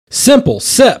Simple,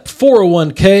 SEP,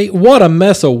 401k, what a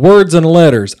mess of words and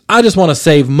letters. I just want to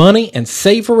save money and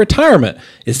save for retirement.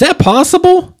 Is that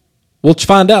possible? We'll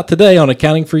find out today on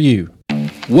Accounting for You.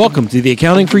 Welcome to the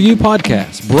Accounting for You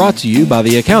podcast, brought to you by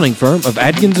the accounting firm of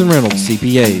Adkins & Reynolds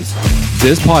CPAs.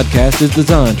 This podcast is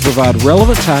designed to provide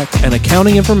relevant tax and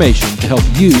accounting information to help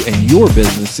you and your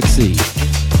business succeed.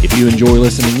 If you enjoy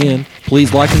listening in,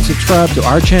 please like and subscribe to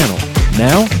our channel.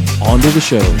 Now, on to the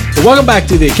show. So welcome back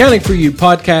to the Accounting for You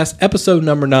podcast, episode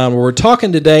number 9, where we're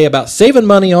talking today about saving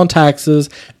money on taxes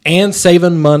and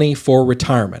saving money for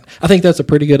retirement. I think that's a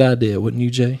pretty good idea, wouldn't you,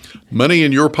 Jay? Money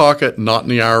in your pocket, not in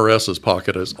the IRS's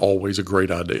pocket, is always a great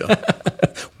idea.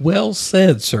 Well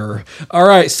said, sir. All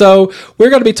right, so we're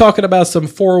going to be talking about some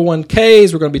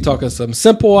 401ks. We're going to be talking some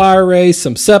simple IRAs,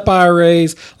 some SEP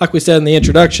IRAs. Like we said in the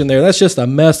introduction there, that's just a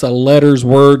mess of letters,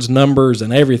 words, numbers,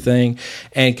 and everything,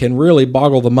 and can really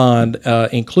boggle the mind,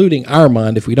 including our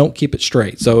mind, if we don't keep it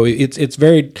straight. So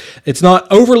it's not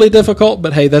overly difficult,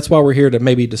 but hey, that's why we're here, to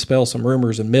maybe dispel some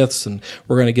rumors and myths, and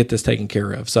we're going to get this taken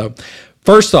care of. So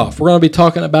first off, we're going to be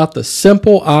talking about the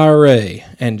simple IRA.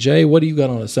 And Jay, what do you got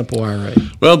on a simple IRA?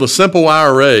 Well, the simple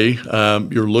IRA,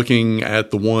 you're looking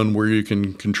at the one where you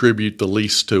can contribute the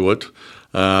least to it.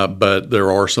 But there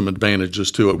are some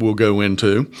advantages to it we'll go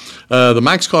into. The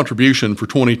max contribution for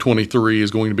 2023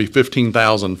 is going to be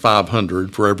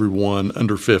 $15,500 for everyone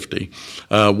under 50.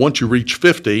 Once you reach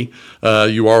 50,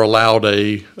 you are allowed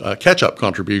a catch-up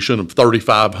contribution of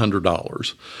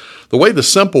 $3,500. The way the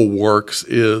simple works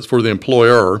is, for the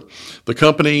employer, the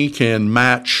company can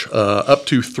match up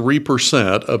to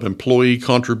 3% of employee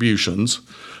contributions,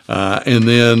 and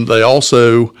then they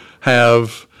also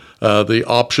have the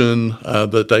option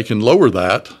that they can lower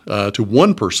that to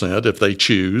 1% if they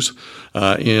choose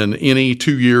in any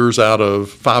 2 years out of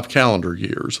 5 calendar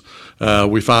years.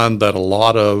 We find that a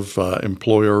lot of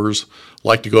employers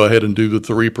like to go ahead and do the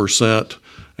 3%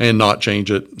 and not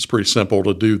change it. It's pretty simple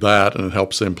to do that, and it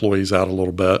helps the employees out a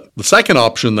little bit. The second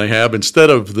option they have, instead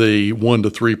of the 1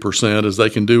 to 3%, is they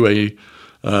can do a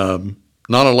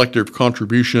non-elective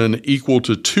contribution equal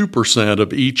to 2%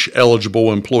 of each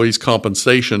eligible employee's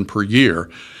compensation per year.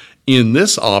 In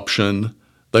this option,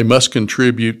 they must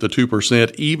contribute the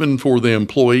 2% even for the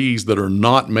employees that are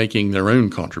not making their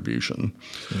own contribution.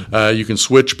 Mm-hmm. You can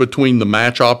switch between the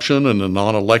match option and the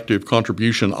non-elective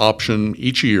contribution option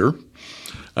each year.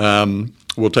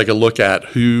 We'll take a look at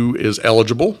who is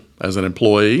eligible as an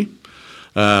employee.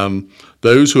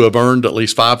 Those who have earned at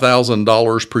least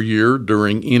 $5,000 per year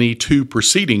during any 2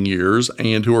 preceding years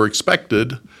and who are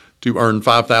expected to earn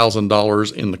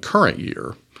 $5,000 in the current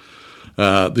year.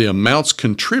 The amounts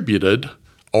contributed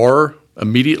are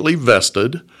immediately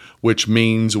vested, which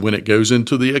means when it goes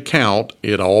into the account,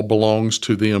 it all belongs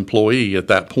to the employee at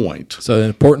that point. So the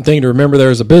important thing to remember there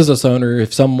as a business owner,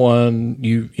 if someone,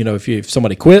 if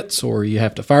somebody quits or you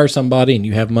have to fire somebody and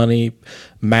you have money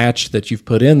matched that you've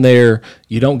put in there,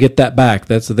 you don't get that back.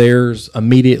 That's theirs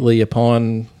immediately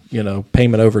upon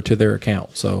payment over to their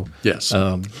account. So yes,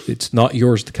 it's not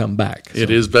yours to come back. So. It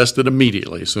is vested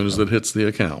immediately as soon as it hits the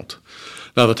account.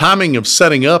 Now, the timing of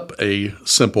setting up a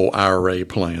simple IRA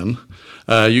plan,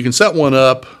 you can set one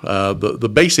up.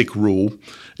 The basic rule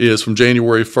is from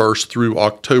January 1st through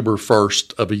October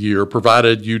 1st of a year,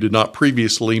 provided you did not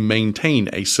previously maintain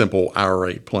a simple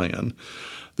IRA plan.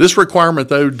 This requirement,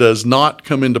 though, does not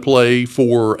come into play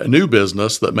for a new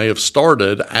business that may have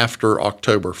started after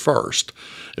October 1st.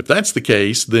 If that's the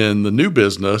case, then the new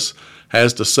business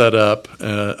has to set up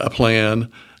a plan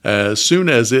as soon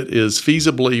as it is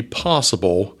feasibly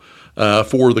possible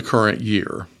for the current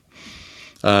year.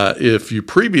 If you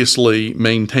previously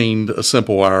maintained a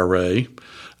simple IRA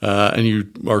and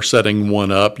you are setting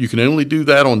one up, you can only do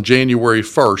that on January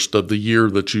 1st of the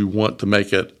year that you want to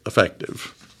make it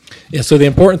effective. Yeah, so the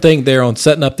important thing there on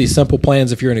setting up these simple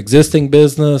plans, if you're an existing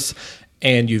business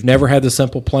and you've never had the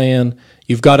simple plan,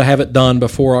 you've got to have it done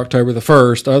before October the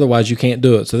 1st. Otherwise, you can't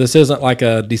do it. So this isn't like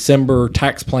a December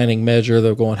tax planning measure.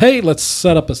 They're going, hey, let's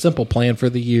set up a simple plan for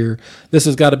the year. This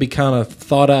has got to be kind of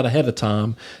thought out ahead of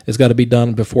time. It's got to be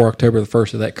done before October the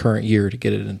 1st of that current year to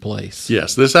get it in place.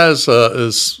 Yes, this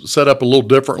is set up a little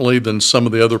differently than some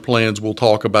of the other plans we'll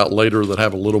talk about later that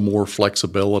have a little more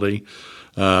flexibility.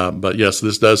 But yes,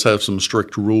 this does have some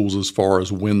strict rules as far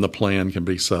as when the plan can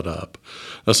be set up.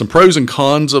 Now, some pros and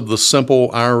cons of the simple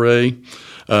IRA.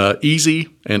 Easy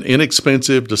and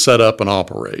inexpensive to set up and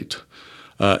operate.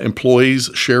 Employees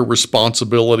share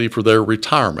responsibility for their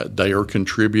retirement. They are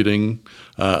contributing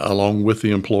along with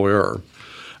the employer.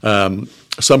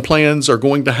 Some plans are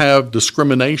going to have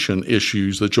discrimination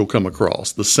issues that you'll come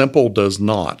across. The simple does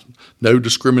not. No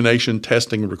discrimination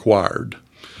testing required.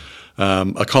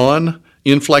 A con,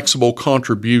 inflexible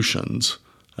contributions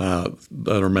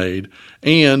that are made.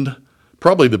 And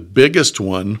probably the biggest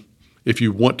one, if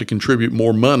you want to contribute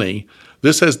more money,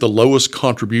 this has the lowest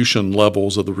contribution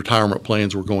levels of the retirement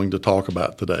plans we're going to talk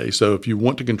about today. So if you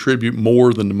want to contribute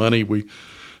more than the money we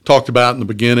talked about in the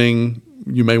beginning,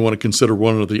 you may want to consider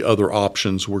one of the other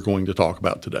options we're going to talk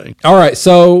about today. All right,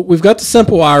 so we've got the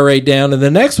simple IRA down, and the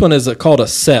next one is called a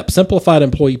SEP, Simplified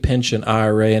Employee Pension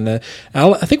IRA. And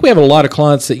I think we have a lot of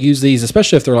clients that use these,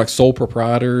 especially if they're like sole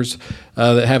proprietors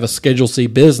that have a Schedule C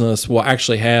business, will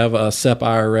actually have a SEP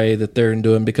IRA that they're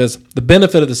doing, because the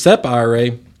benefit of the SEP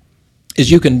IRA is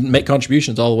you can make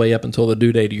contributions all the way up until the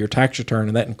due date of your tax return,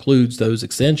 and that includes those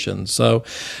extensions. So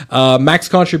max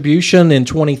contribution in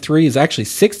 23 is actually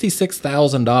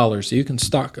 $66,000. So you can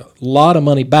stock a lot of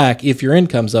money back if your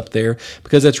income's up there,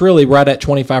 because it's really right at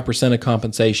 25% of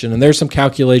compensation. And there's some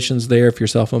calculations there. If you're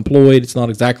self-employed, it's not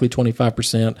exactly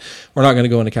 25%. We're not going to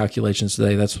go into calculations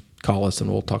today. That's call us and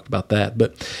we'll talk about that.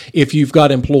 But if you've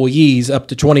got employees, up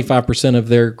to 25% of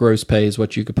their gross pay is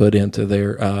what you could put into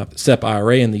their SEP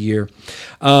IRA in the year.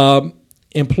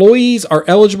 Employees are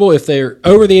eligible if they're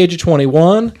over the age of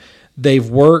 21, they've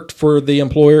worked for the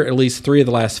employer at least 3 of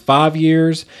the last 5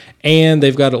 years, and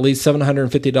they've got at least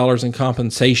 $750 in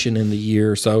compensation in the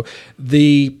year. So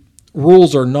the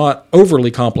rules are not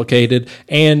overly complicated,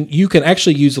 and you can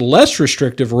actually use less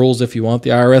restrictive rules if you want.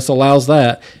 The IRS allows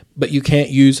that, but you can't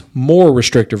use more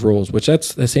restrictive rules, which that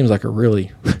seems like a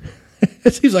really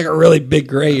it seems like a really big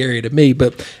gray area to me.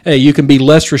 But hey, you can be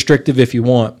less restrictive if you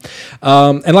want.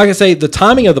 And like I say, the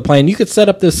timing of the plan, you could set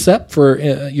up this SEP for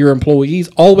your employees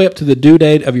all the way up to the due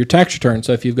date of your tax return.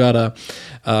 So if you've got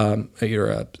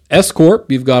you're a S corp,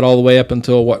 you've got all the way up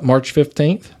until March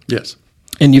 15th. Yes.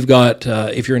 And you've got,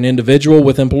 if you're an individual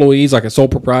with employees, like a sole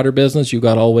proprietor business, you've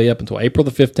got all the way up until April the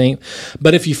 15th.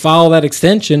 But if you file that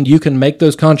extension, you can make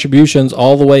those contributions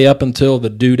all the way up until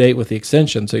the due date with the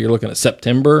extension. So you're looking at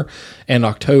September and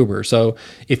October. So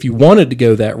if you wanted to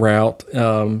go that route,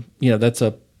 that's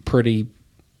a pretty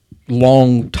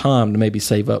long time to maybe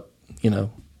save up,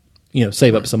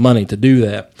 save up some money to do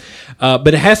that. But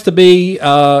it has to be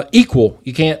equal.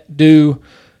 You can't do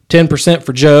 10%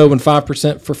 for Joe and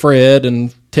 5% for Fred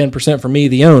and 10% for me,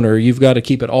 the owner. You've got to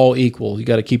keep it all equal. You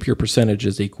got to keep your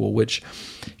percentages equal, which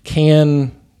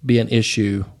can be an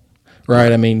issue,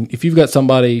 right? I mean, if you've got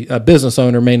somebody, a business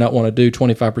owner may not want to do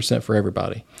 25% for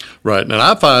everybody. Right. And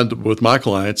I find with my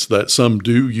clients that some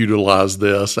do utilize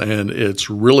this, and it's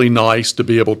really nice to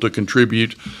be able to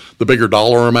contribute the bigger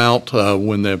dollar amount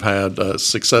when they've had a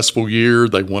successful year.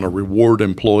 They want to reward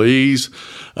employees.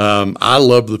 I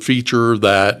love the feature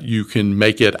that you can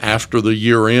make it after the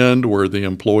year end, where the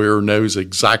employer knows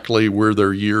exactly where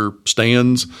their year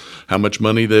stands, how much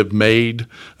money they've made.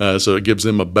 So it gives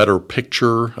them a better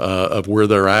picture of where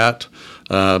they're at.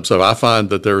 So I find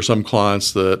that there are some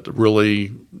clients that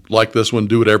really like this one,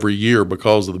 do it every year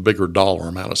because of the bigger dollar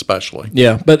amount especially.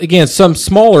 Yeah, but again, some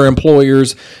smaller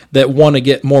employers that want to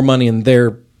get more money in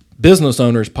their business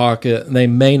owner's pocket, they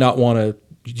may not want to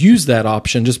use that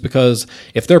option, just because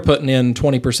if they're putting in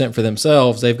 20% for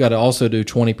themselves, they've got to also do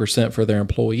 20% for their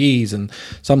employees. And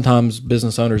sometimes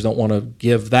business owners don't want to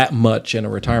give that much in a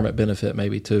retirement benefit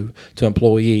maybe to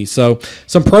employees. So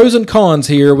some pros and cons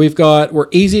here. We're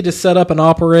easy to set up and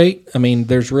operate. I mean,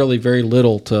 there's really very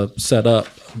little to set up.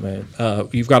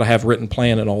 You've got to have written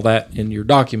plan and all that in your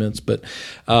documents, but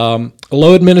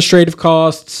low administrative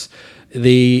costs.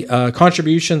 The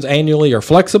contributions annually are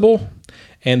flexible.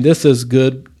 And this is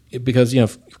good because,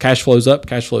 if cash flows up,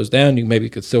 cash flows down, you maybe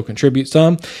could still contribute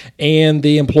some. And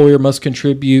the employer must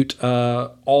contribute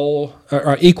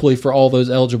equally for all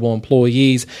those eligible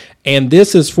employees. And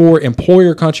this is for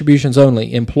employer contributions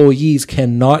only. Employees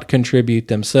cannot contribute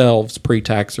themselves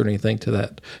pre-tax or anything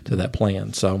to that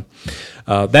plan. So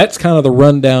that's kind of the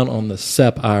rundown on the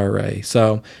SEP IRA.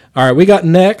 So, all right, we got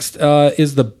next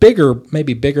is the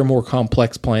bigger, more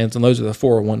complex plans, and those are the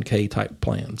 401k type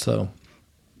plans. So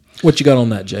what you got on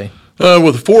that, Jay?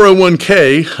 With a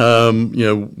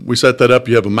 401k, we set that up.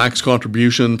 You have a max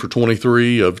contribution for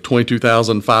 23 of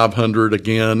 $22,500.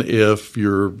 Again, if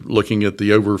you're looking at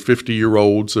the over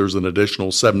 50-year-olds, there's an additional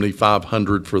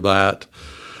 $7,500 for that.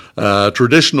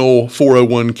 Traditional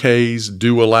 401ks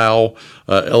do allow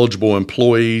eligible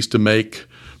employees to make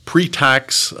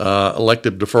pre-tax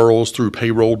elective deferrals through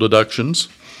payroll deductions.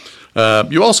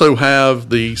 You also have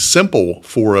the simple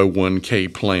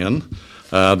 401k plan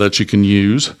that you can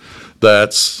use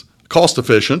that's cost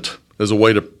efficient as a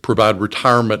way to provide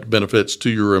retirement benefits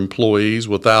to your employees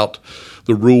without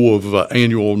the rule of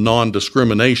annual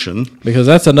non-discrimination. Because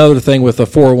that's another thing with the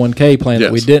 401k plan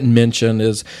that we Yes. didn't mention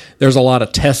is there's a lot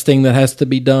of testing that has to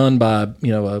be done by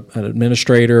an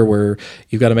administrator, where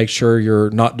you've got to make sure you're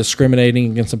not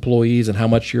discriminating against employees and how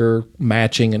much you're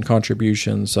matching and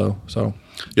contributions. So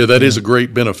Yeah, that is a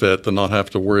great benefit to not have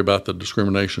to worry about the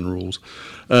discrimination rules.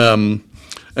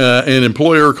 And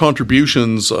employer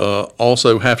contributions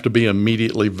also have to be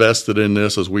immediately vested in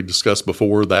this, as we discussed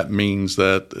before. That means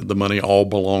that the money all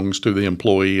belongs to the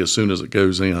employee as soon as it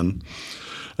goes in.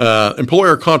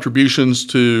 Employer contributions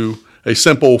to a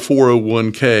simple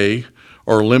 401k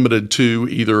are limited to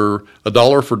either a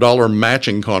dollar for dollar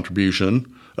matching contribution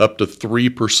up to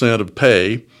 3% of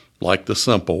pay, like the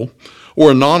simple,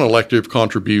 or a non-elective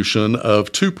contribution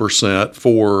of 2%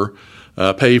 for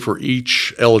pay for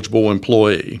each eligible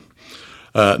employee.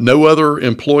 No other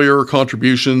employer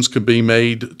contributions can be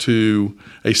made to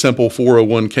a simple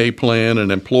 401k plan,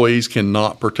 and employees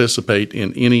cannot participate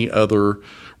in any other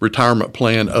retirement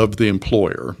plan of the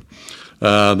employer.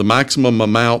 The maximum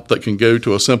amount that can go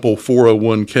to a simple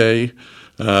 401k,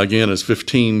 again, is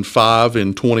 $15,500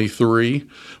 in 23,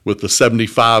 with the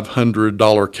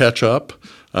 $7,500 catch-up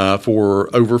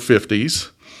for over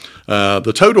 50s.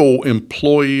 The total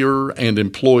employer and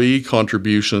employee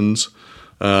contributions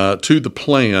to the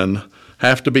plan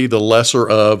have to be the lesser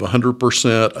of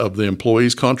 100% of the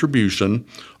employee's contribution,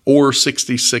 or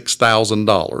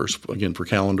 $66,000, again, for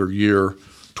calendar year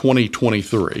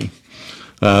 2023.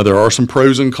 There are some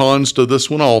pros and cons to this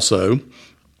one also.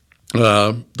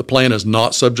 The plan is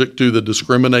not subject to the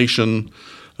discrimination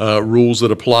rules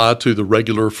that apply to the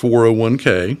regular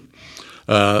 401k.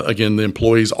 Again, the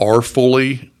employees are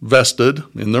fully vested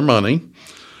in their money.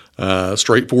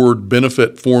 Straightforward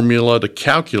benefit formula to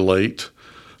calculate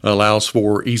allows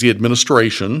for easy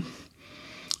administration.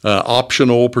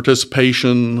 Optional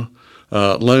participant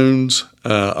loans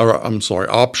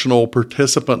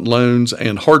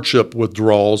and hardship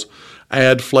withdrawals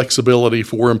add flexibility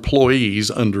for employees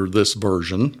under this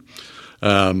version.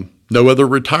 No other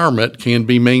retirement can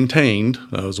be maintained.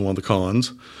 That was one of the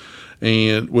cons.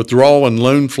 And withdrawal and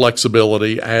loan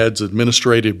flexibility adds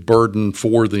administrative burden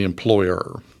for the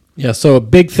employer. Yeah, so a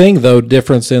big thing, though,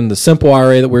 difference in the simple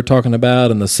IRA that we're talking about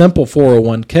and the simple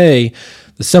 401k.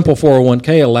 The simple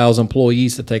 401k allows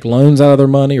employees to take loans out of their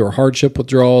money or hardship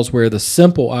withdrawals, where the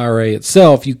simple IRA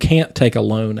itself, you can't take a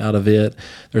loan out of it.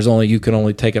 You can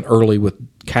only take an early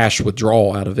cash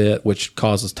withdrawal out of it, which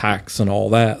causes tax and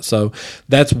all that. So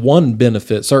that's one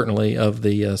benefit, certainly, of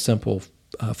the simple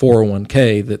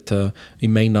 401k that you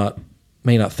may not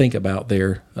think about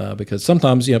there, because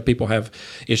sometimes people have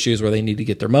issues where they need to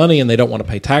get their money and they don't want to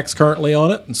pay tax currently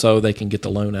on it, and so they can get the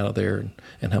loan out of there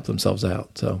and help themselves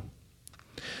out.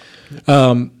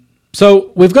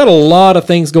 So we've got a lot of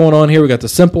things going on here. We've got the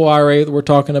simple IRA that we're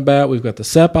talking about. We've got the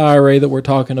SEP IRA that we're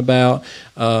talking about,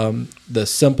 the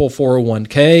simple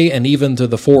 401k, and even to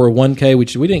the 401k,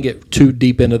 which we didn't get too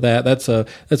deep into that. That's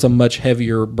a much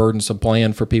heavier, burdensome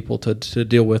plan for people to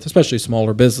deal with, especially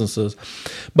smaller businesses.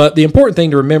 But the important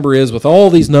thing to remember is, with all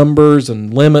these numbers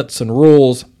and limits and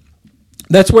rules,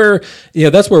 that's where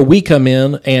we come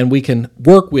in, and we can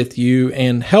work with you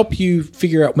and help you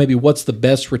figure out maybe what's the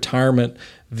best retirement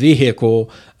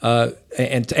vehicle,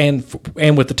 and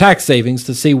with the tax savings,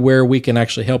 to see where we can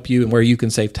actually help you and where you can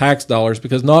save tax dollars,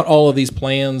 because not all of these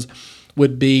plans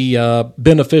would be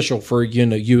beneficial for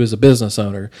you as a business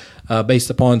owner. Based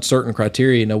upon certain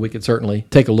criteria, we could certainly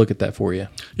take a look at that for you.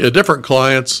 Yeah, different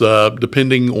clients,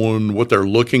 depending on what they're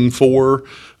looking for,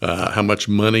 how much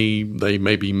money they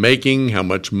may be making, how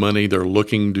much money they're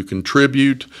looking to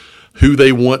contribute, who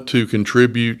they want to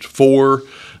contribute for.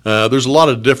 There's a lot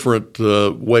of different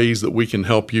ways that we can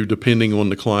help you depending on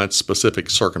the client's specific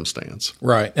circumstance.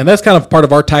 Right. And that's kind of part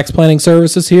of our tax planning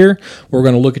services here. We're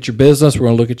going to look at your business. We're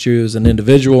going to look at you as an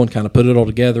individual and kind of put it all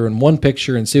together in one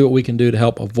picture and see what we can do to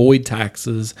help avoid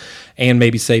taxes and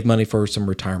maybe save money for some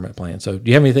retirement plans. So do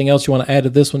you have anything else you want to add to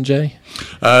this one, Jay?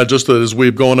 Just as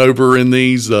we've gone over in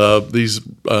these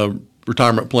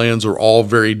retirement plans are all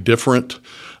very different.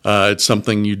 It's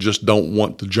something you just don't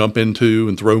want to jump into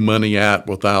and throw money at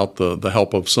without the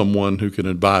help of someone who can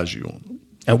advise you on it.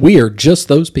 And we are just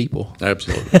those people.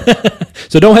 Absolutely.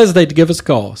 So don't hesitate to give us a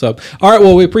call. So, all right,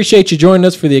 well, we appreciate you joining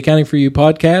us for the Accounting for You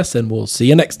podcast, and we'll see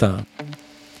you next time.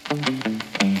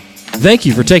 Thank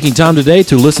you for taking time today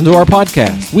to listen to our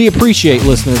podcast. We appreciate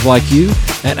listeners like you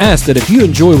and ask that if you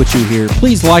enjoy what you hear,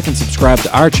 please like and subscribe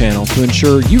to our channel to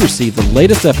ensure you receive the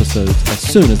latest episodes as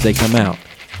soon as they come out.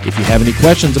 If you have any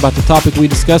questions about the topic we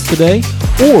discussed today,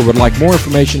 or would like more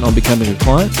information on becoming a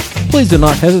client, please do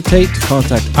not hesitate to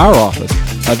contact our office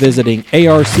by visiting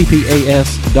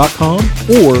arcpas.com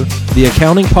or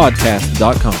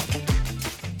theaccountingpodcast.com.